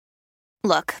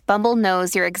Look, Bumble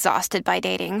knows you're exhausted by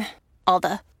dating. All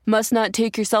the must not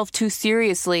take yourself too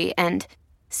seriously and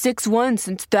 6'1"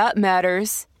 since that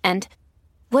matters. And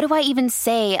what do I even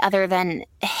say other than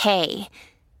hey?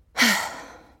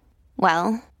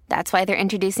 Well, that's why they're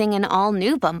introducing an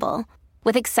all-new Bumble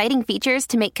with exciting features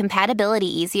to make compatibility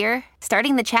easier,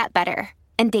 starting the chat better,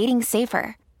 and dating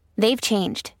safer. They've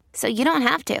changed, so you don't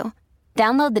have to.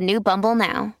 Download the new Bumble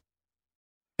now.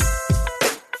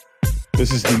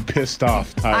 This is the pissed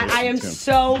off Tyler. I am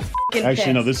so fucking Actually,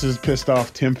 pissed. no, this is pissed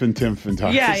off Timph and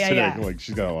Tyler. Yeah. Like,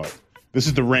 she's got a lot. This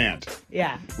is the rant.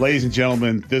 Yeah. Ladies and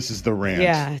gentlemen, this is the rant.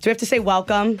 Yeah. Do we have to say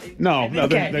welcome? No.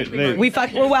 Okay.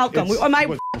 We're welcome. Am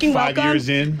I fucking 5 welcome? years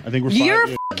in? I think we're 5 You're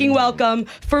years fucking welcome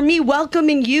for me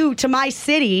welcoming you to my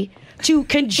city to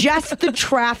congest the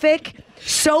traffic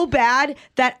so bad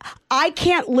that I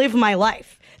can't live my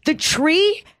life. The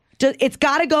tree, it's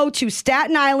got to go to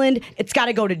Staten Island. It's got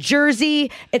to go to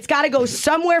Jersey. It's got to go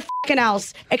somewhere fucking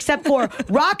else except for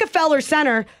Rockefeller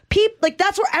Center.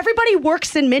 That's where everybody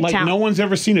works in Midtown. Like, no one's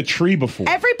ever seen a tree before.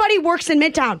 Everybody works in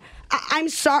Midtown. I'm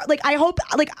sorry. I hope,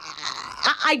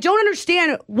 I don't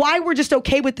understand why we're just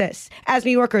okay with this as New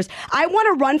Yorkers. I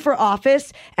want to run for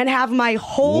office and have my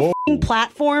whole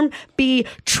platform be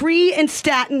tree in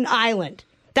Staten Island.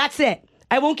 That's it.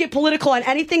 I won't get political on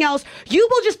anything else. You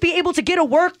will just be able to get to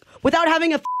work without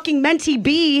having a fucking mentee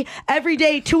bee every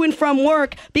day to and from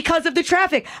work because of the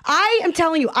traffic. I am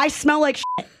telling you, I smell like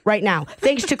shit right now,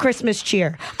 thanks to Christmas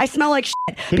cheer. I smell like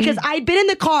shit because I'd been in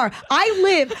the car.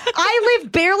 I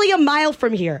live barely a mile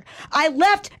from here. I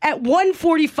left at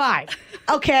 1:45.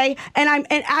 Okay, and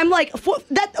I'm like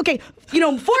okay.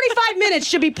 45 minutes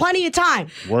should be plenty of time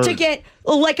to get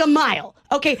like a mile.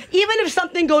 Okay, even if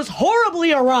something goes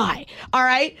horribly awry. All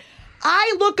right.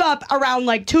 I look up around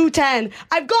like 2:10.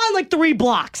 I've gone like 3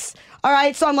 blocks. All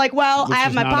right, so I'm like, well, Which I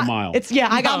have is my not a mile.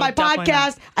 I got my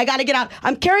podcast. I got to get out.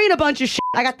 I'm carrying a bunch of shit.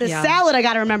 I got the salad I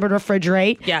got to remember to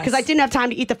refrigerate because I didn't have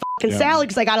time to eat the fucking salad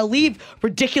because I got to leave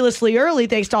ridiculously early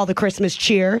thanks to all the Christmas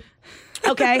cheer.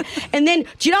 Okay. And then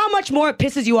do you know how much more it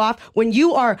pisses you off when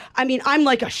you are, I'm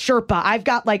like a Sherpa. I've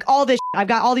got like all this, I've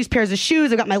got all these pairs of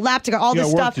shoes. I've got my laptop, I got all this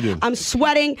stuff. I'm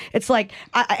sweating. It's like,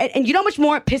 and you know how much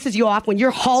more it pisses you off when you're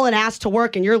hauling ass to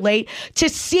work and you're late to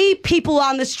see people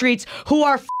on the streets who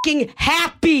are fucking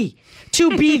happy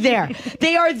to be there.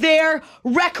 They are there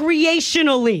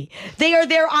recreationally. They are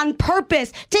there on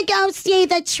purpose to go see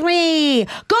the tree.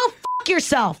 Go fuck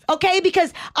yourself, okay?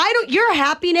 Because your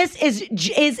happiness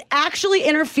is actually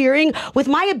interfering with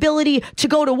my ability to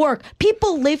go to work.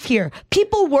 People live here.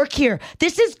 People work here.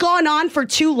 This has gone on for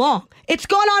too long. It's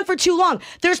gone on for too long.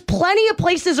 There's plenty of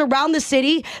places around the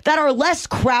city that are less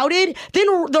crowded than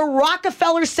the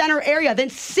Rockefeller Center area, than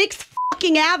 6th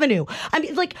fucking Avenue.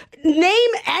 Name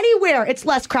anywhere it's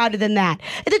less crowded than that.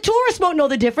 The tourists won't know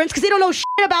the difference because they don't know shit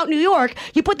about New York.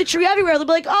 You put the tree everywhere, they'll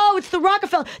be like, oh, it's the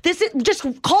Rockefeller.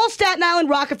 Just call Staten Island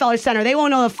Rockefeller Center. They won't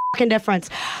know the fucking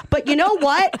difference. But you know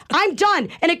what? I'm done.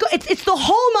 And it's the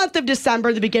whole month of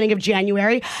December, the beginning of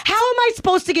January. How am I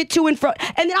supposed to get to and from?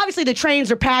 And then obviously the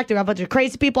trains are packed. There are a bunch of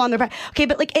crazy people on there. Okay,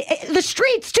 but the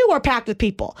streets too are packed with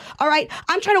people. All right?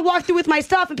 I'm trying to walk through with my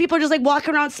stuff and people are just like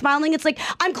walking around smiling. It's like,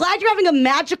 I'm glad you're having a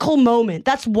magical moment.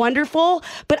 That's wonderful.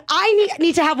 But I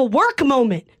need to have a work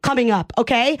moment coming up,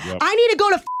 okay? Yep. I need to go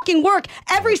to fucking work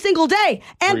every single day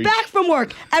and back from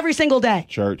work every single day.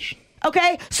 Church.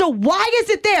 Okay? So why is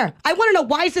it there? I want to know,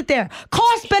 why is it there?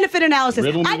 Cost-benefit analysis.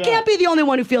 I can't be the only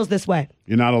one who feels this way.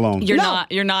 You're not alone.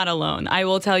 You're not alone. I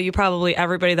will tell you, probably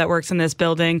everybody that works in this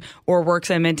building or works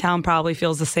in Midtown probably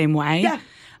feels the same way. Yeah.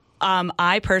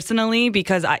 I personally,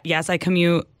 because I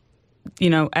commute,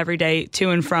 every day to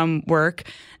and from work,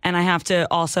 and I have to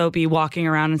also be walking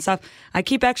around and stuff. I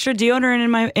keep extra deodorant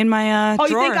in my Oh,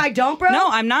 drawer. you think I don't, bro? No,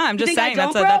 I'm not. I'm just saying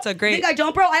that's a great. You think I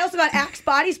don't, bro? I also got Axe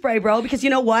body spray, bro, because you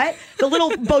know what? The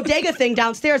little bodega thing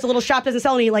downstairs, the little shop doesn't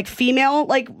sell any female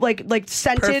like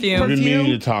scented perfume. I've been meaning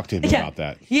to talk to him about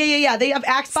that. Yeah. They have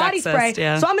Axe body spray,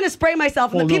 yeah. So I'm gonna spray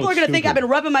myself, and the people are gonna think I've been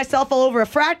rubbing myself all over a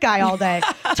frat guy all day.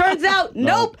 Turns out,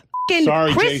 nope.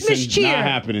 Sorry, Christmas Jason. cheer. Not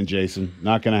happening, Jason.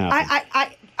 Not gonna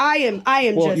happen. I am.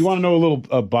 Well, just. you want to know a little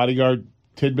bodyguard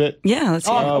tidbit? Yeah, let's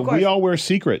hear it. Of course. We all wear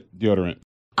Secret deodorant.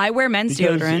 I wear men's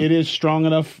because deodorant. It is strong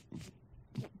enough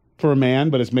for a man,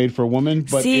 but it's made for a woman.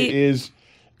 But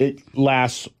it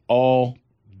lasts all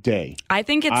day. I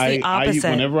think it's the opposite.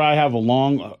 Whenever I have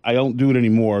I don't do it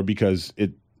anymore because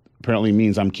it apparently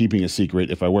means I'm keeping a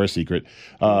secret if I wear a Secret.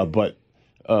 But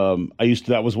I used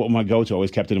to. That was what my go-to. I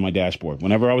always kept it in my dashboard.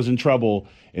 Whenever I was in trouble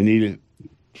and needed.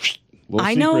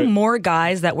 I know more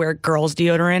guys that wear girls'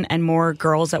 deodorant and more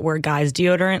girls that wear guys'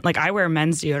 deodorant. Like, I wear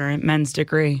men's deodorant, Men's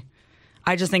Degree.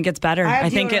 I just think it's better. I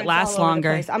think it lasts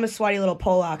longer. I'm a sweaty little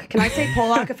Polak. Can I say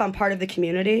Polak if I'm part of the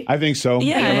community? I think so.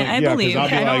 Yeah, I believe.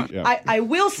 I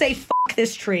will say fuck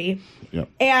this tree. Yep.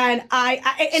 And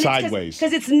sideways.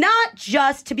 Because it's not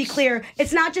just, to be clear,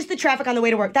 it's not just the traffic on the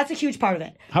way to work. That's a huge part of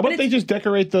it. How about they just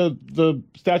decorate the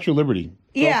Statue of Liberty?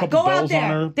 Go out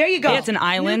there. There you go. Yeah, it's an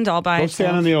island all by itself. Go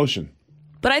stand in the ocean.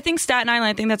 But I think Staten Island,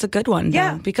 I think that's a good one.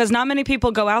 Yeah. Though, because not many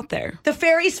people go out there. The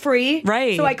ferry's free.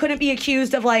 Right. So I couldn't be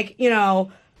accused of there's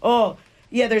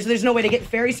no way to get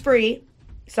ferries free.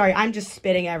 Sorry, I'm just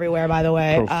spitting everywhere, by the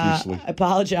way. Profusely. I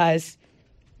apologize.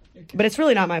 But it's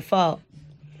really not my fault.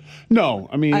 No,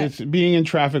 I mean, it's being in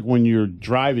traffic when you're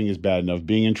driving is bad enough.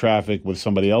 Being in traffic with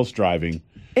somebody else driving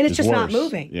and it's is just worse. not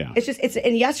moving. Yeah.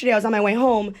 And yesterday I was on my way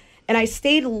home and I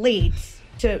stayed late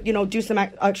to, do some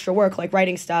extra work like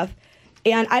writing stuff.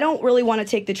 And I don't really want to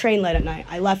take the train late at night.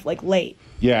 I left late.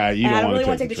 Yeah, you don't I don't really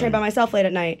want to take the train by myself late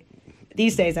at night.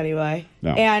 These days anyway.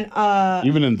 No. And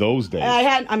even in those days.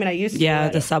 I used to. Yeah,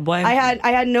 the subway.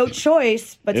 I had no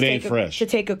choice but to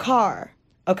take a car.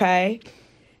 Okay?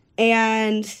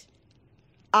 And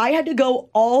I had to go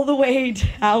all the way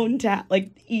downtown,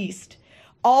 east.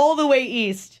 All the way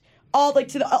east.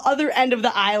 To the other end of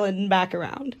the island and back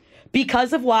around.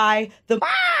 Because of why the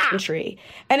tree.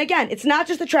 And again, it's not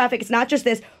just the traffic. It's not just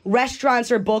this. Restaurants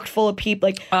are booked full of people.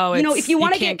 If you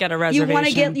want to get a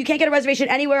reservation. You can't get a reservation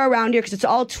anywhere around here because it's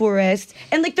all tourists.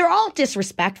 And they're all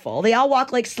disrespectful. They all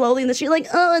walk slowly in the street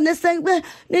and this thing,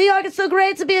 New York, it's so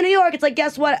great to be in New York. It's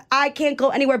guess what? I can't go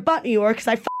anywhere but New York because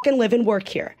I fucking live and work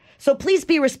here. So please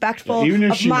be respectful. Even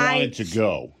if she wanted to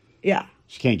go. Yeah.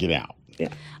 She can't get out. Yeah.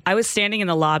 I was standing in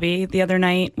the lobby the other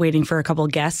night waiting for a couple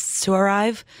guests to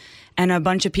arrive. And a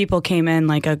bunch of people came in,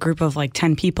 a group of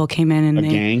 10 people came in. And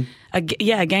gang? A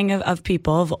gang of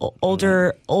people, of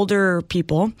older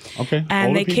people. Okay. And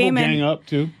older they people came gang in. Up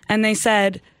too. And they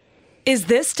said, "Is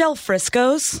this Del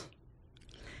Frisco's?"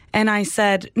 And I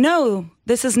said, "No,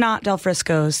 this is not Del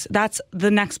Frisco's. That's the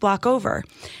next block over."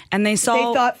 And they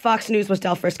thought Fox News was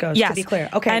Del Frisco's, yes. to be clear.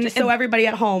 Okay, so everybody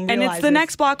at home realizes. And it's the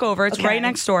next block over. It's right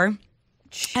next door.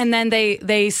 And then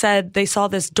they said they saw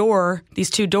this door, these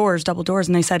two doors, double doors,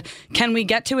 and they said, "Can we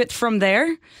get to it from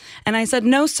there?" And I said,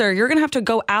 "No, sir. You're going to have to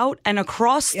go out and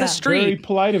across the street." Very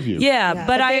polite of you. Yeah,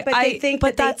 but they think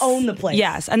that they own the place.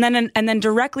 Yes, and then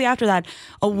directly after that,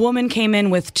 a woman came in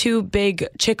with two big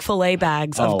Chick-fil-A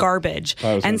bags of garbage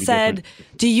and said,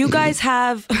 "Do you guys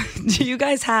have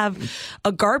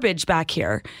a garbage back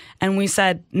here?" And we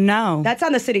said, "No." That's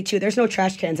on the city too. There's no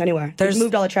trash cans anywhere. They've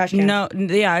moved all the trash cans. No,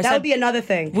 yeah, that would be another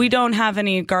thing. We don't have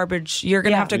any garbage. You're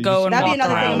gonna have to go and walk around. That'd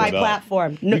be another thing on my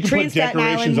platform. You can put Staten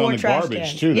Island, decorations on the trash garbage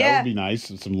cans. too. That would be nice.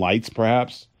 And some lights,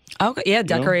 perhaps. Okay, yeah,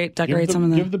 decorate some of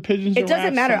them. Give the pigeons. It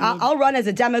doesn't matter. I'll run as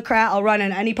a Democrat. I'll run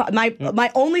in any.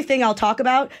 My only thing I'll talk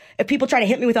about, if people try to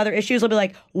hit me with other issues, I'll be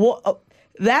like, "What?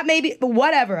 That may be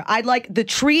whatever." I'd like the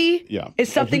tree.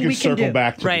 Is something we can do.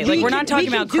 Back to right, we're not talking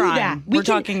about crime. We're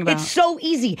talking about. It's so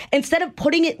easy. Instead of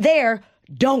putting it there,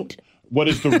 don't. What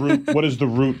is the root? What is the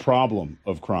root problem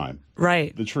of crime?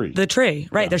 Right. The tree. The tree.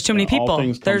 Right. There's too many people.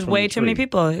 There's way too many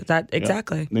people.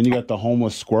 Exactly. Then you got the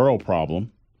homeless squirrel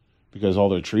problem because all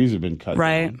their trees have been cut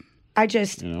down. I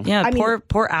just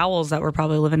poor owls that were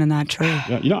probably living in that tree.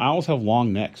 Yeah, owls have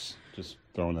long necks. Just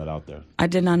throwing that out there. I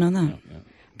did not know that.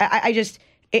 I just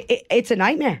it's a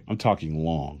nightmare. I'm talking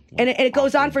long. And it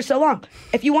goes on for so long.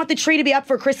 If you want the tree to be up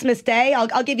for Christmas Day,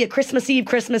 I'll give you Christmas Eve,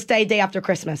 Christmas Day, day after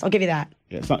Christmas. I'll give you that.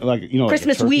 Yeah, it's not like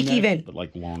Christmas like week neck, even. but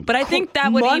long. But I think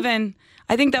that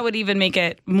would even make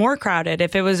it more crowded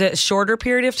if it was a shorter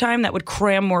period of time. That would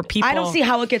cram more people. I don't see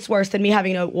how it gets worse than me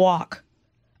having to walk.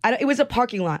 It was a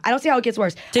parking lot. I don't see how it gets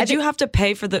worse. Did you have to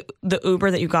pay for the Uber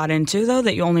that you got into, though,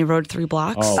 that you only rode 3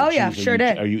 blocks? Oh yeah, sure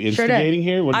did. Are you instigating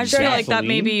here? I feel like that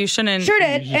maybe you shouldn't. Sure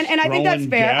did. And I think that's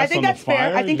fair. I think that's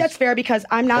fair. I think that's fair because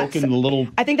I'm not.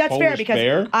 I think that's fair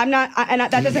because I'm not. And that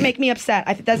doesn't make me upset.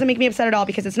 It doesn't make me upset at all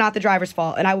because it's not the driver's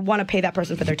fault, and I want to pay that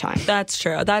person for their time. That's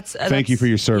true. Thank you for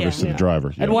your service to the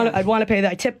driver. I'd want to pay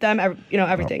that. I tip them.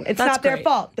 Everything. It's not their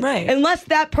fault, right? Unless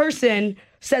that person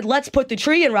said, "Let's put the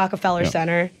tree in Rockefeller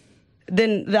Center."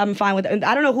 Then I'm fine with it.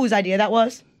 I don't know whose idea that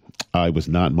was. It was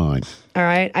not mine. All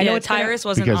right. I know Tyrus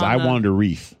wasn't because I wanted a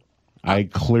wreath. I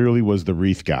clearly was the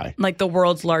wreath guy. Like the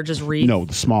world's largest wreath? No,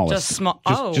 the smallest. Just small.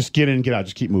 Just get in, get out.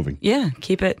 Just keep moving. Yeah,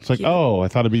 keep it. It's like, I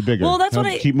thought it'd be bigger. Well, that's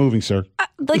keep moving, sir.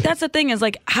 That's the thing is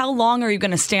how long are you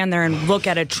going to stand there and look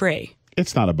at a tree?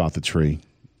 It's not about the tree.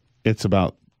 It's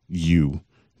about you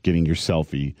getting your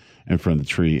selfie in front of the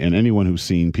tree. And anyone who's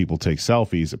seen people take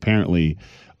selfies, apparently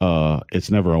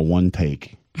it's never a one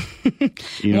take.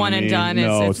 You know one and done.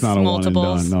 No, it's not a multiples.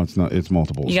 one and done. No, it's not. It's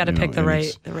multiples. You got to pick the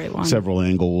right one. Several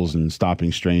angles and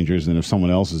stopping strangers, and if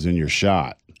someone else is in your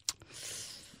shot,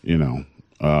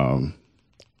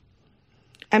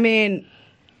 I mean,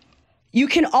 you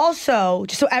can also,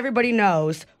 just so everybody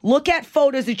knows, look at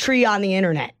photos of tree on the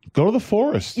internet. Go to the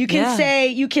forest. You can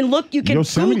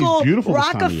Google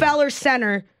Rockefeller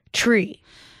Center tree.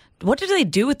 What do they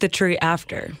do with the tree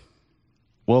after?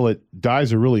 Well, it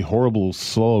dies a really horrible,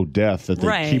 slow death that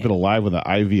they keep it alive with an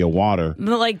IV of water.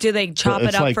 But do they chop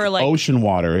it up for ocean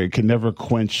water? It can never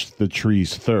quench the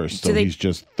tree's thirst, so he's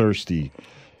just thirsty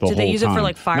the whole time. Do they use it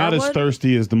for firewood? Not as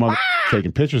thirsty as the mother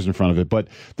taking pictures in front of it, but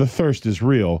the thirst is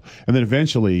real. And then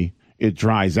eventually it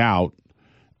dries out,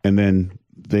 and then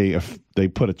they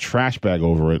put a trash bag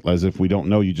over it as if we don't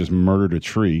know you just murdered a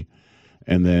tree,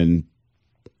 and then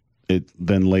it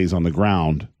then lays on the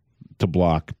ground to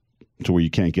block to where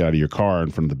you can't get out of your car in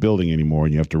front of the building anymore,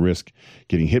 and you have to risk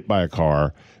getting hit by a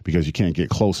car because you can't get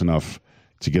close enough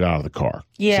to get out of the car.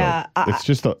 Yeah. So it's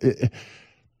just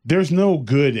there's no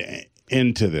good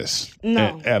end to this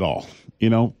at all,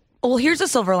 Well, here's a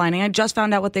silver lining. I just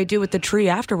found out what they do with the tree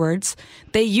afterwards.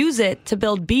 They use it to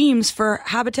build beams for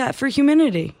Habitat for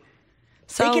Humanity.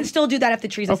 So they can still do that if the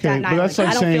tree's in Staten Island. But that's like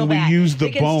I don't saying feel bad. we use the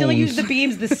bones. They can still use the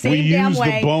beams the same damn way.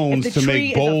 We use the bones to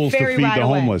make bowls to feed the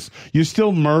homeless. You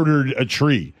still murdered a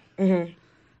tree.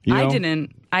 Mm-hmm.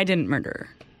 I didn't murder.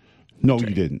 No, you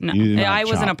didn't. No, you did I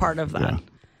wasn't a part of that. Yeah.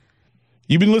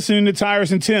 You've been listening to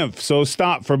Tyrus and Timph, so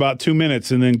stop for about 2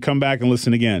 minutes and then come back and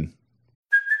listen again.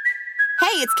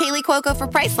 Hey, it's Kaylee Cuoco for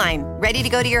Priceline. Ready to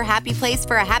go to your happy place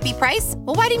for a happy price?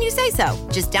 Well, why didn't you say so?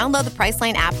 Just download the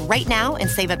Priceline app right now and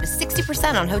save up to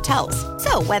 60% on hotels.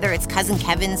 So whether it's Cousin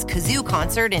Kevin's Kazoo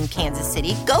Concert in Kansas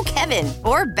City, go Kevin,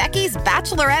 or Becky's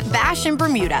Bachelorette Bash in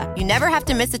Bermuda, you never have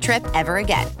to miss a trip ever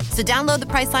again. So download the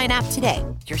Priceline app today.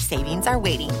 Your savings are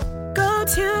waiting. Go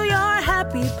to your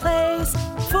happy place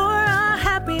for a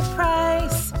happy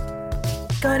price.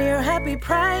 Go to your happy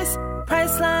price,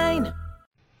 Priceline.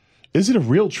 Is it a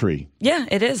real tree? Yeah,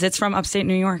 it is. It's from upstate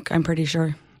New York, I'm pretty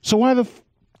sure. So why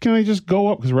can I just go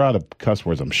up? Because we're out of cuss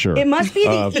words, I'm sure. It must be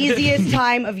the easiest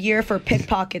time of year for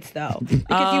pickpockets, though.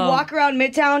 Because you walk around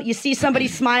Midtown, you see somebody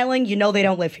smiling, you know they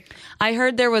don't live here. I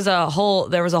heard there was a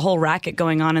whole racket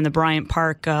going on in the Bryant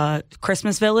Park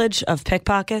Christmas Village of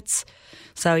pickpockets.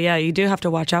 So yeah, you do have to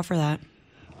watch out for that.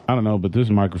 I don't know, but this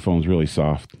microphone's really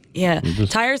soft. Yeah,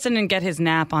 Tyerson didn't get his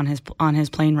nap on his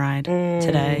plane ride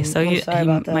today, so he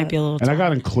might be a little tired. And I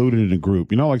got included in a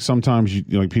group. Like sometimes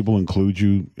people include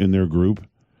you in their group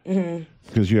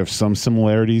because you have some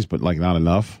similarities, but not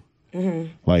enough.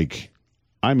 Like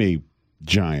I'm a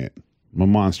giant, I'm a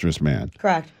monstrous man.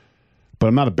 Correct. But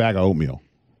I'm not a bag of oatmeal.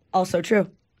 Also true.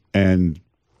 And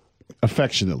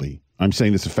affectionately, I'm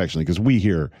saying this affectionately because we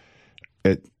here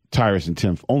at Tyrus and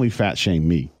Timph only fat shame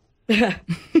me.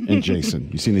 And Jason.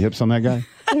 You seen the hips on that guy?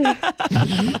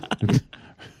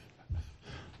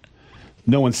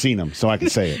 No one's seen him, so I can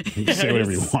say it. You can say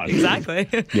whatever you want. Exactly.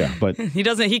 Yeah, but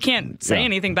he can't say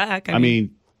anything back. I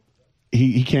mean,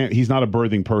 he can't, he's not a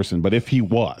birthing person, but if he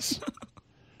was,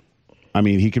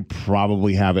 he could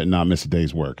probably have it and not miss a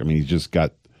day's work.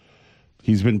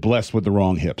 He's been blessed with the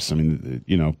wrong hips.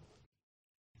 You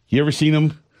ever seen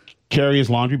him carry his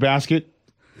laundry basket?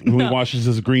 When he washes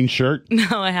his green shirt?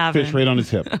 No, I haven't. Fish right on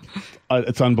his hip.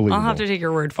 It's unbelievable. I'll have to take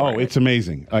your word for it. Oh, it's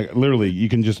amazing. Literally,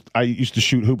 I used to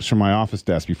shoot hoops from my office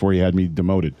desk before he had me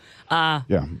demoted.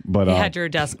 Yeah, but he had your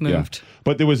desk moved. Yeah.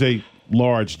 But there was a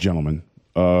large gentleman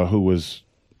who was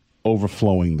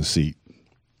overflowing the seat.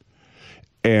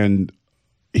 And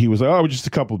he was like, we're just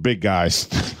a couple of big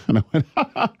guys. And I went,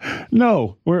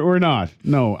 no, we're not.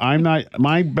 No, I'm not.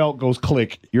 My belt goes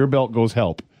click. Your belt goes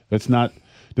help. That's not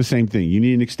the same thing. You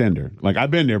need an extender. I've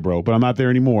been there, bro, but I'm not there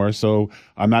anymore, so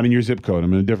I'm not in your zip code.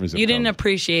 I'm in a different zip code. You didn't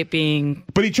appreciate being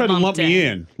But he tried to lump me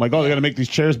in. They got to make these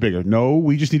chairs bigger. No,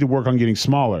 we just need to work on getting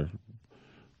smaller.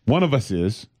 One of us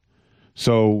is.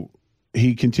 So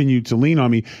he continued to lean on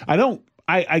me.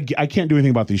 I can't do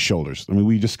anything about these shoulders.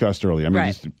 We discussed earlier.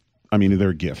 They're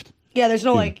a gift. Yeah, there's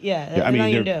no look at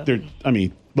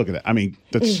that.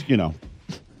 That's,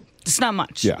 It's not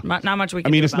much. Yeah. Not much we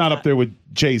can do it's not up there with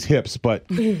Jay's hips, but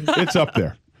it's up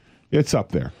there. It's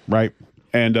up there, right?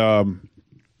 And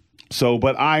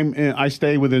but I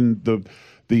stay within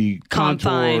the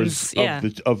contours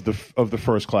of the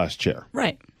first class chair.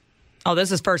 Right. Oh,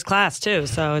 this is first class too,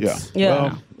 so it's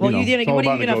Well, what are you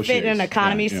gonna fit in an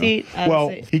economy seat? Well,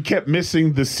 he kept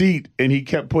missing the seat and he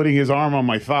kept putting his arm on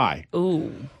my thigh.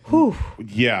 Ooh. Whew.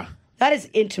 Yeah. That is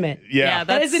intimate. Yeah.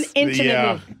 That is an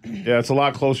intimate move. Yeah, it's a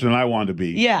lot closer than I wanted to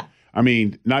be. Yeah. I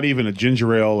mean, not even a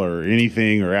ginger ale or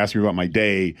anything or ask me about my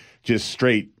day, just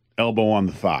straight elbow on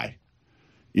the thigh,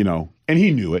 you know. And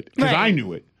he knew it because I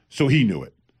knew it, so he knew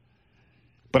it.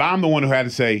 But I'm the one who had to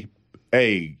say,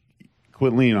 hey,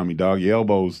 quit leaning on me, dog. Your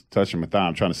elbow's touching my thigh.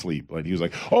 I'm trying to sleep. Like, he was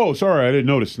like, oh, sorry, I didn't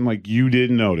notice. I'm like, you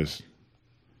didn't notice.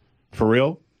 For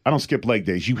real? I don't skip leg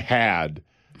days. You had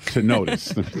to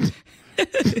notice.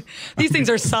 These things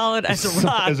are solid as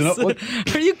rocks.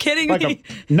 Are you kidding me?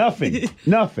 Nothing.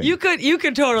 You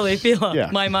could totally feel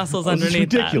my muscles underneath.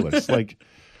 It's ridiculous. Like,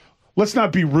 let's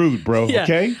not be rude, bro.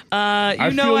 Okay.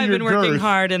 I've been working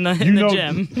hard in the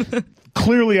gym.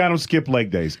 Clearly, I don't skip leg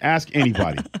days. Ask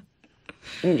anybody.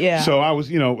 Yeah. So I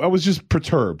was just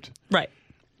perturbed. Right.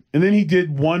 And then he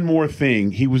did one more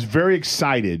thing. He was very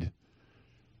excited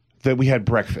that we had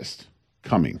breakfast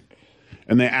coming,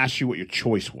 and they asked you what your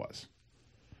choice was.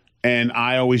 And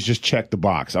I always just check the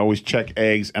box. I always check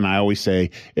eggs, and I always say,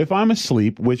 if I'm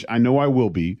asleep, which I know I will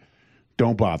be,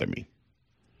 don't bother me.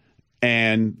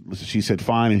 And she said,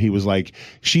 fine. And he was like,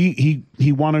 he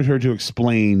wanted her to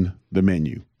explain the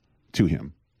menu to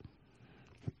him.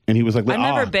 And he was like, I've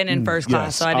never been in first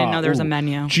class, so I didn't know there was a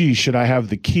menu. Gee, should I have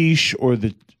the quiche or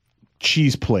the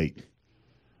cheese plate?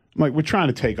 I'm like, we're trying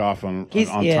to take off on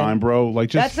time, bro. Like,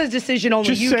 just that's a decision only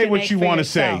just you say can what make you for want to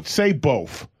yourself. say. Say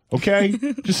both. Okay?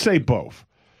 Just say both.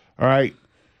 All right?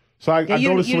 So I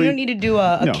go to sleep. You don't need to do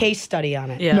a case study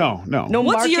on it. Yeah. No. No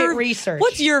market research.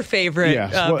 What's your favorite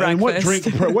breakfast? And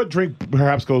what drink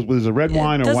perhaps goes with? Is a red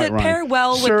wine or white wine? Does it pair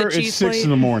well Sir, with the cheese plate? It's 6 in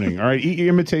the morning. All right? Eat your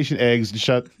imitation eggs and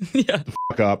shut the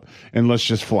fuck up, and let's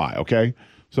just fly, okay?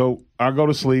 So I go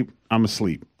to sleep. I'm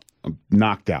asleep. I'm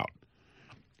knocked out.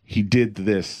 He did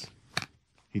this.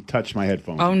 He touched my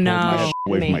headphones. Oh, no. Pulled my head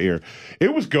away from my ear.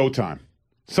 It was go time.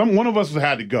 One of us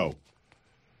had to go.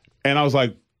 And I was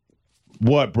like,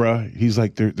 what, bruh? He's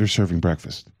like, they're serving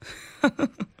breakfast.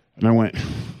 And I went,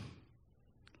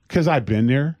 because I've been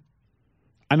there.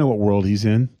 I know what world he's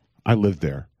in. I lived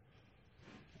there.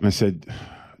 And I said,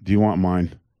 do you want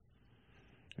mine?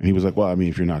 And he was like, well, I mean,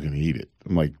 if you're not going to eat it.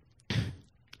 I'm like,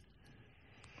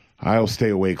 I'll stay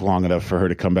awake long enough for her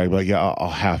to come back and be like, yeah, I'll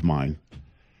have mine.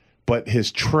 But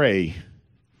his tray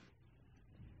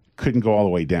couldn't go all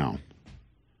the way down.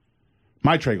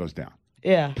 My tray goes down.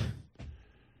 Yeah.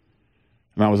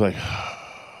 And I was like,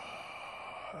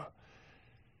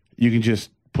 you can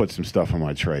just put some stuff on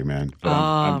my tray, man. But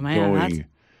I'm going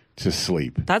to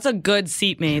sleep. That's a good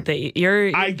seatmate. That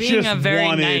you're being a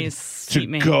very nice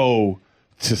seatmate. To go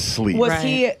to sleep. Was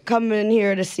he coming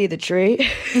here to see the tree?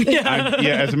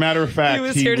 As a matter of fact, he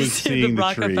was here to see the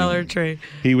Rockefeller tree.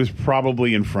 He was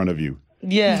probably in front of you.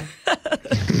 Yeah.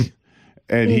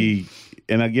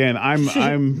 And again,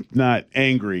 I'm not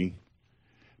angry,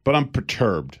 but I'm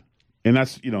perturbed. And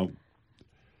that's,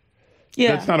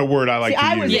 that's not a word I like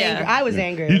to use. I was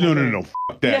angry. No.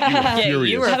 Fuck that. You were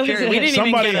furious. You were furious. We didn't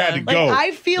Somebody even had to go.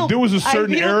 I feel. If there was a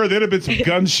certain error, there'd have been some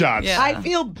gunshots. I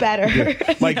feel better.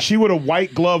 Yeah. Like she would have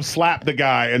white glove slapped the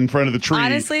guy in front of the tree.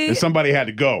 Honestly, and somebody had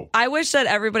to go. I wish that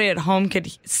everybody at home could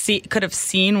have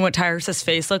seen what Tyrus's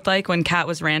face looked like when Kat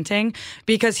was ranting,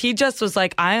 because he just was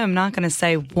like, I am not going to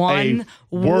say one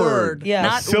word.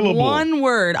 Not syllable. One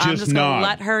word. I'm just going nod. to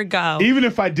let her go. Even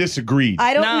if I disagreed.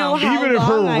 I don't know how Even if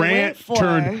long her rant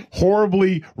turned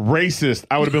horribly racist,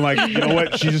 I would have been like, you know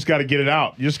what? She just got to get it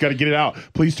out. You just got to get it out.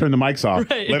 Please turn the mics off.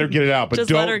 Right. Let her get it out. But just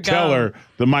don't tell her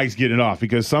the mic's getting off,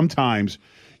 because sometimes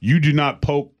you do not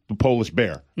poke the Polish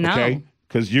bear. No. Okay?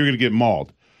 Because you're going to get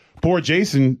mauled. Poor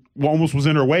Jason almost was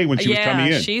in her way when she was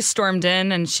coming in. She stormed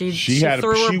in and she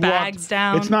threw her bags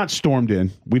down. It's not stormed in.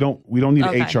 We don't need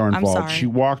HR involved. I'm sorry. She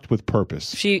walked with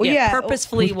purpose. She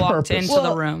purposefully walked into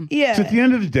the room. Yeah. So at the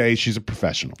end of the day, she's a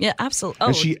professional. Yeah, absolutely.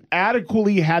 And she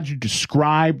adequately had to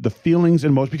describe the feelings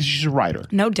and emotions, because she's a writer.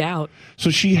 No doubt.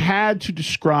 So she had to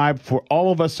describe for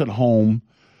all of us at home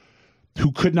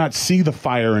who could not see the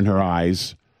fire in her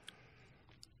eyes,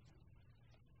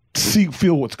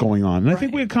 feel what's going on. And I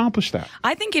think we accomplished that.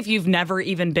 I think if you've never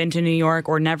even been to New York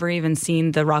or never even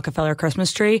seen the Rockefeller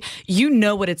Christmas tree, you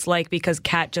know what it's like, because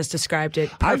Kat just described it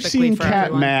perfectly. I've seen for Kat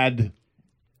everyone. mad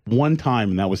one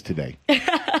time, and that was today.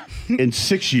 In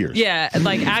 6 years. Yeah,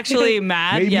 like actually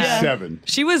mad. Maybe yeah. 7.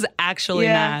 She was actually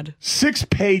mad. 6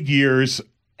 paid years.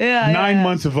 9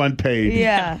 months of unpaid.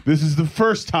 Yeah. This is the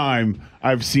first time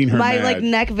I've seen her mad.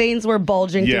 Neck veins were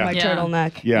bulging through my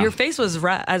turtleneck. Yeah. Your face was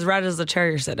as red as the chair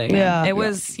you're sitting in. Yeah. It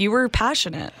was, you were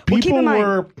passionate. People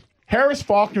were... Harris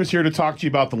Faulkner's here to talk to you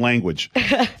about the language.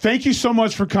 Thank you so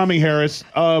much for coming, Harris.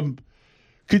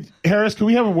 Harris, can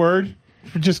we have a word?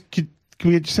 Can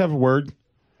we just have a word?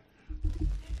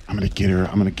 I'm gonna get her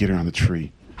on the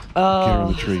tree. Get her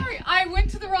on the tree. Sorry, I went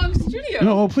to the wrong studio.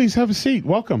 No, please have a seat.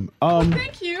 Welcome.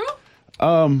 Thank you.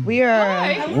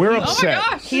 We're upset. Oh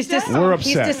my gosh. He's We're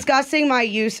upset. He's discussing my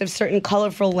use of certain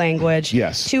colorful language.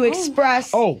 Yes. To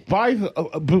express.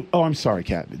 I'm sorry,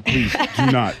 Kat. Please do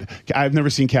not. I've never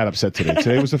seen Kat upset today.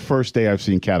 Today was the first day I've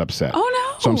seen Kat upset.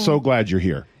 Oh, no. So I'm so glad you're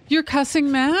here. You're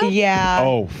cussing mad? Yeah.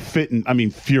 Oh,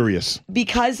 furious.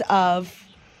 Because of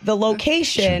the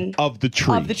location of the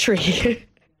tree.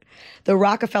 The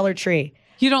Rockefeller tree.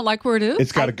 You don't like where it is?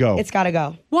 It's got to go. It's got to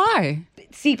go. Why?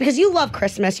 See, because you love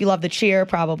Christmas, you love the cheer,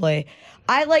 probably.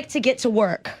 I like to get to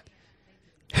work.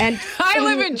 And I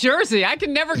live in Jersey. I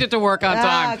can never get to work on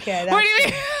time. Okay. What do you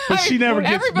mean? But she never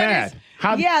gets mad.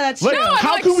 Yeah, that's true.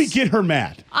 How can we get her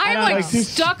mad? I'm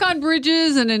stuck on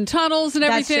bridges and in tunnels and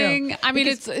That's everything. true. I mean,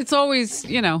 it's always,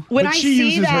 When But she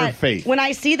uses her faith. When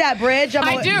I see that bridge,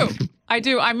 I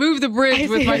do. I move the bridge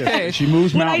with my face. She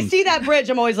moves when mountains. I see that bridge,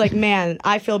 I'm always like, man,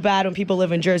 I feel bad when people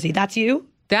live in Jersey. That's you?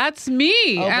 That's me.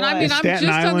 Oh, and I boy. mean, Is I'm Staten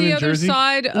just on Island the in other Jersey?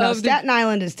 side No, of Staten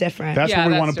Island is different. That's where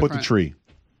we that's want to put the different. tree.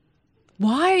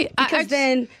 Why? Because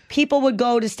then people would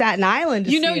go to Staten Island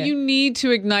to see it. You need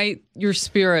to ignite your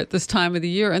spirit this time of the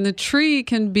year. And the tree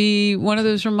can be one of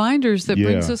those reminders that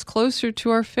brings us closer to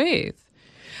our faith.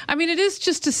 I mean, it is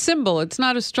just a symbol. It's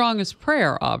not as strong as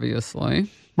prayer, obviously.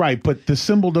 Right, but the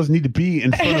symbol doesn't need to be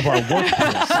in front of our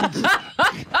workplace.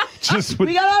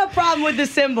 We got a problem with the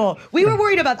symbol. I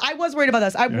was worried about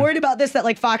this. I'm worried about this, that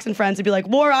like Fox and Friends would be like,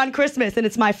 more on Christmas, and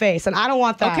it's my face, and I don't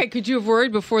want that. Okay, could you have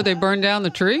worried before they burned down the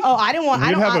tree? Oh, I didn't want.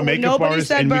 We'd have a makeup nobody artist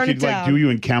said and we burn could it down. do you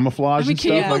in camouflage I mean, and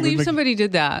can stuff. you believe somebody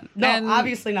did that? No,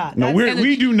 obviously not. No,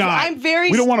 we do not. I'm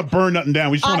very. We don't want to burn nothing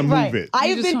down. We just want to move it. I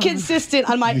have been consistent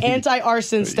on my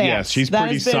anti-arson stance. Yes, she's that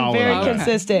pretty has been solid very on that.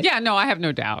 consistent. Yeah, no, I have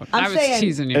no doubt. I was saying,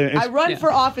 teasing you. I run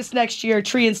for office next year.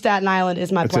 Tree in Staten Island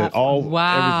is my platform.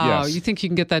 Wow, you think you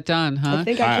can get that done, huh? I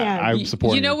think I can. I'm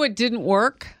supporting. You know what didn't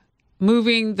work?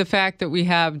 Moving the fact that we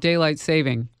have daylight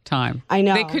saving time. I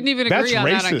know. They couldn't even agree on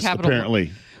that on racist, Capitol.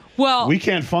 apparently. Well, we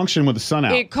can't function with the sun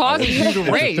out. It causes you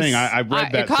to race. I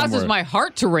read that It causes somewhere. my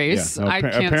heart to race. Yeah. No, I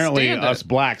can't apparently, stand us it.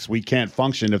 blacks, we can't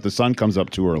function if the sun comes up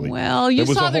too early. Well, you It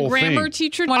was saw a the whole grammar thing.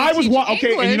 teacher. I was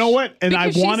okay, and you know what? And I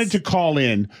because wanted she's- to call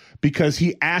in because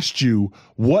he asked you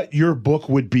what your book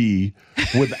would be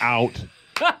without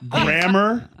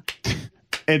grammar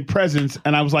and presence,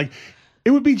 and I was like,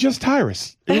 it would be just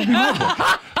Tyrus. It would be my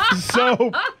book.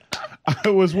 So I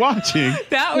was watching.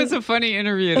 That was a funny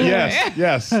interview today.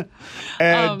 Yes.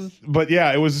 And but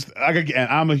yeah, it was. Again,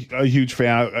 I'm a huge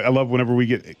fan. I love whenever we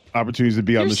get opportunities to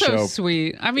be on You're the so show.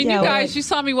 sweet. I mean, Yeah, you guys, well- you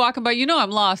saw me walking by. You know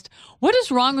I'm lost. What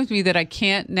is wrong with me that I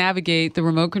can't navigate the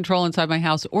remote control inside my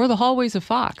house or the hallways of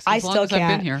Fox? I As long still as I've been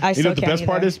can't. here. I You know still what the can't best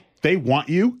part either. is? They want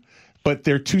you, but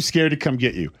they're too scared to come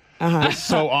get you. It's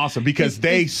so awesome because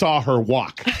they saw her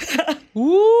walk.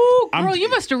 Ooh, girl, you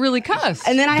must have really cussed.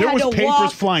 And then I There had was to papers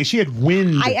walk. flying. She had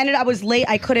wind. I was late.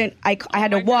 I couldn't. I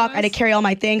had to walk. I had to carry all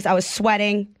my things. I was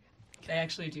sweating. They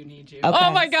actually do need you. Okay.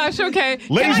 Oh my gosh, okay. Ladies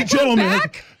Can and I come gentlemen,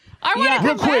 back? I want to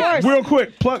Yeah. come back. real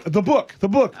quick, plug the book.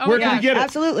 Where can we get it?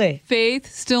 Absolutely.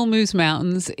 Faith Still Moves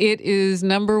Mountains. It is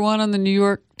 #1 on the New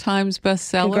York Times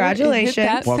bestseller. Congratulations. Hit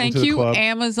that. Welcome Thank to the you. club.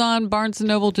 Amazon, Barnes &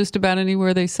 Noble, just about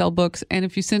anywhere they sell books. And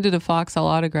if you send it to Fox, I'll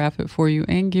autograph it for you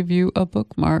and give you a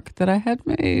bookmark that I had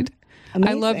made.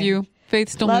 I love Amazing. you. Faith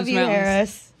Still Love Moves you, Mountains.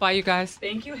 Harris. Bye, you guys.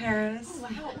 Thank you, Harris.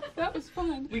 That was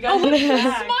fun. We got it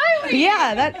back. Smiling.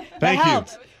 Yeah, that Thank you.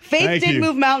 helped. Faith Thank did you.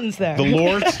 move mountains there. The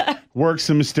Lord works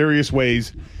in mysterious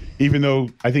ways, even though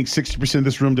I think 60% of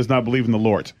this room does not believe in the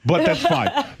Lord. But that's fine.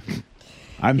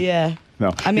 Yeah.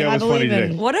 No. I mean, yeah, it I was funny believe in-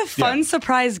 today. What a fun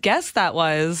surprise guest that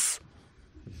was.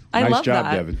 I Nice love job,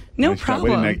 that. Devin. No Nice job.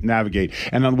 problem. Way to navigate.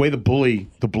 And on the way to bully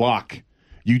the block,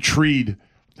 you treed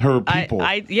her people.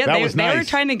 That was they were nice.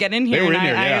 trying to get in here, They were and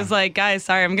in there, I yeah. was like, guys,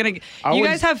 sorry, I'm gonna. I You was-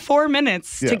 guys have 4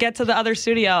 minutes Yeah. to get to the other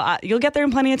studio. You'll get there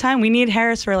in plenty of time. We need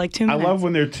Harris for like 2 I minutes. love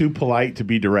when they're too polite to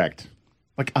be direct.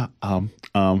 Like,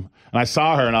 And I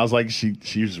saw her and I was like, she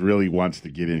just really wants to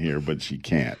get in here, but she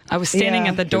can't. I was standing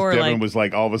Yeah. at the 'Cause door, Devin like was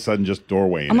like all of a sudden just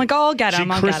doorway. I'm like, oh, I'll get him. She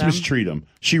I'll get Christmas him. treat him.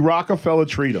 She Rockefeller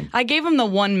treat him. I gave him the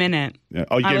 1 minute. Yeah.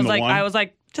 Oh, you gave him the one? I was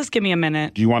like, just give me a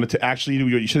minute. Do you want it to actually?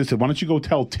 You should have said, why don't you go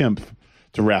tell Timp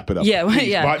to wrap it up? Yeah, Please,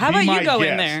 yeah. but How be about my you go in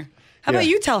guest. there? How Yeah. about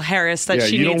you tell Harris that Yeah,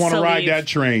 she you don't needs wanna to ride leave? that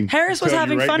train. Harris I'm was telling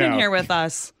having you right fun in now. here with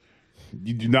us.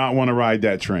 You do not want to ride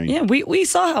that train. Yeah, we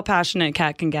saw how passionate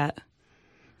Kat can get.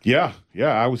 Yeah.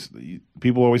 I was.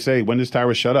 People always say, when does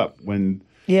Tyra shut up? When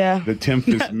Yeah. the Timp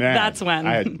is mad. That's when.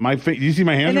 I had my. Do you see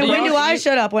my hands? And then are when crossed? do I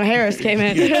shut up when Harris came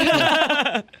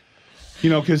in?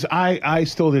 Because I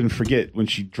still didn't forget when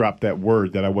she dropped that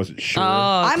word that I wasn't sure. Oh,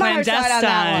 I'm on her side on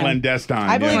that one. Clandestine.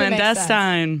 I believe it makes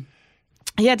clandestine.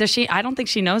 Yeah, does she? I don't think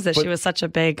she knows that she was such a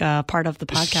big part of the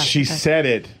podcast. She said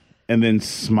it and then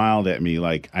smiled at me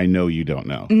like, I know you don't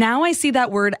know. Now I see that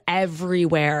word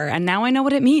everywhere, and now I know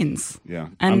what it means. Yeah.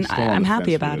 And I'm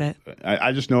happy about it.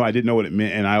 I just know I didn't know what it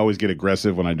meant, and I always get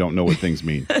aggressive when I don't know what things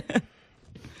mean.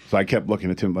 So I kept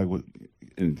looking at Tim like, what?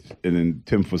 And then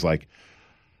Tim was like,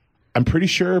 I'm pretty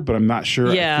sure, but I'm not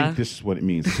sure. Yeah. I think this is what it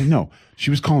means. I said, no, she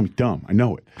was calling me dumb. I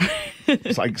know it.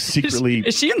 It's like secretly.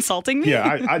 Is she insulting me?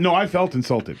 Yeah, I know. I felt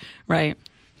insulted. Right.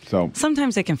 So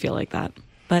sometimes it can feel like that,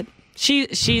 but she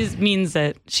means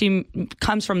that she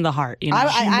comes from the heart. You know,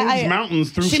 she moves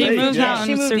mountains through faith. She moves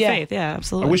mountains through faith. Yeah,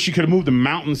 absolutely. I wish she could have moved the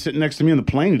mountain sitting next to me on the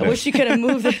plane today. I wish she could have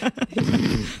moved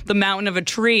the mountain of a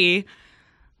tree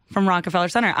from Rockefeller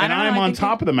Center. And I'm on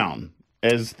top of the mountain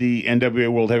as the NWA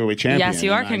World Heavyweight Champion. Yes,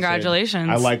 you are. Congratulations.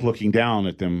 I like looking down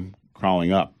at them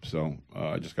crawling up. So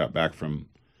I just got back from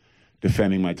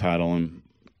defending my title and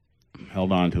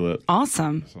held on to it.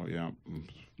 Awesome. So, yeah,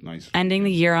 nice. Ending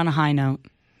the year on a high note.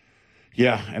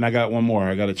 Yeah, and I got one more.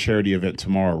 I got a charity event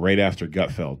tomorrow right after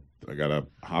Gutfeld. I got to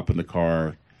hop in the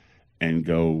car and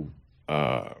go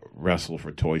wrestle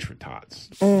for Toys for Tots.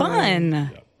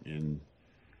 Fun. Yep.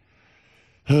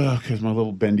 Because my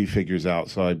little bendy figure's out,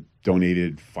 so I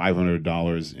donated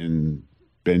 $500 in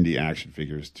bendy action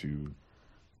figures to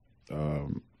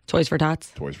Toys for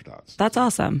Tots. Toys for Tots. That's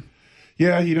awesome.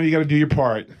 Yeah, you got to do your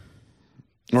part.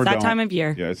 It's that time of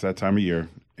year. Yeah, it's that time of year.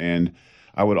 And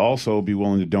I would also be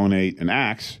willing to donate an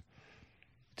axe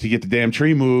to get the damn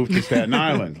tree moved to Staten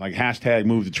Island. Like hashtag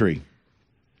move the tree.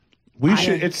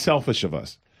 It's selfish of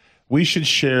us. We should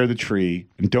share the tree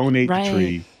and donate the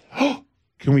tree.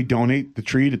 Can we donate the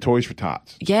tree to Toys for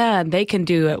Tots? Yeah, they can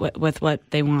do it with what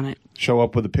they want it. Show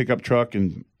up with a pickup truck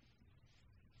and,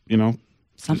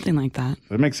 something like that.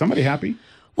 That makes somebody happy.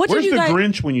 Where's the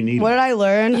Grinch when you need What him? did I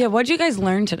learn? Yeah, what did you guys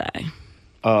learn today?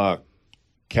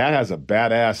 Cat has a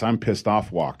badass I'm pissed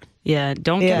off walk. Yeah,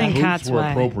 don't get in Cat's Boots were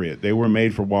way. appropriate. They were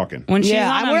made for walking. When she's on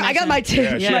I got my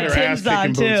Tim's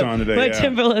on too. My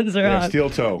Timberlands are on. Steel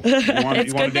toe. You want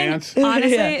to dance?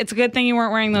 Honestly, it's a good thing you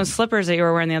weren't wearing those slippers that you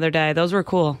were wearing the other day. Those were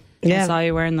cool. Yeah. I saw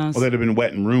you wearing those. Well, they'd have been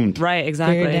wet and ruined. Right,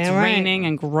 exactly. It's right. raining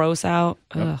and gross out.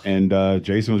 Yep. And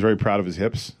Jason was very proud of his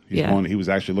hips. He was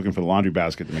actually looking for the laundry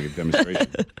basket to make a demonstration.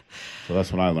 So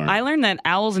that's what I learned. I learned that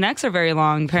owls' necks are very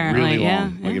long, apparently. Really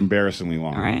long. Yeah. Like embarrassingly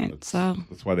long. All right.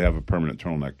 That's why they have a permanent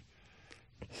turtleneck.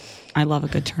 I love a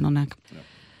good turtleneck. Yep.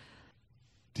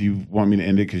 Do you want me to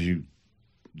end it because did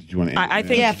you want to end it? I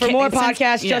think for more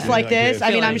podcasts just like this.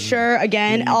 I mean, I'm sure,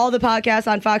 again, all the podcasts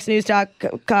on Fox News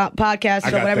podcasts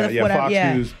or whatever. Fox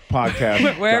News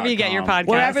podcast. Wherever you get your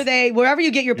podcast. Wherever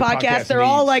you get your podcasts, they're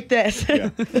all like this.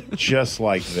 Just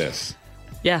like this.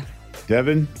 Yeah.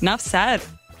 Devin? Enough said.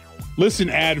 Listen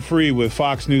ad-free with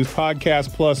Fox News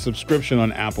Podcast Plus subscription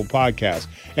on Apple Podcasts.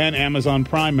 And Amazon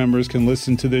Prime members can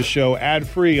listen to this show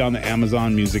ad-free on the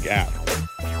Amazon Music app.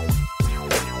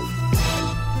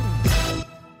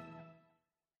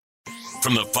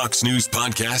 From the Fox News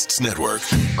Podcasts Network.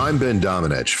 I'm Ben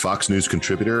Domenech, Fox News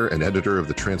contributor and editor of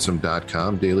the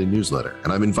Transom.com daily newsletter,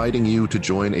 and I'm inviting you to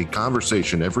join a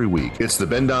conversation every week. It's the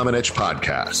Ben Domenech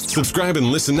Podcast. Subscribe and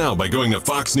listen now by going to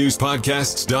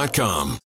foxnewspodcasts.com.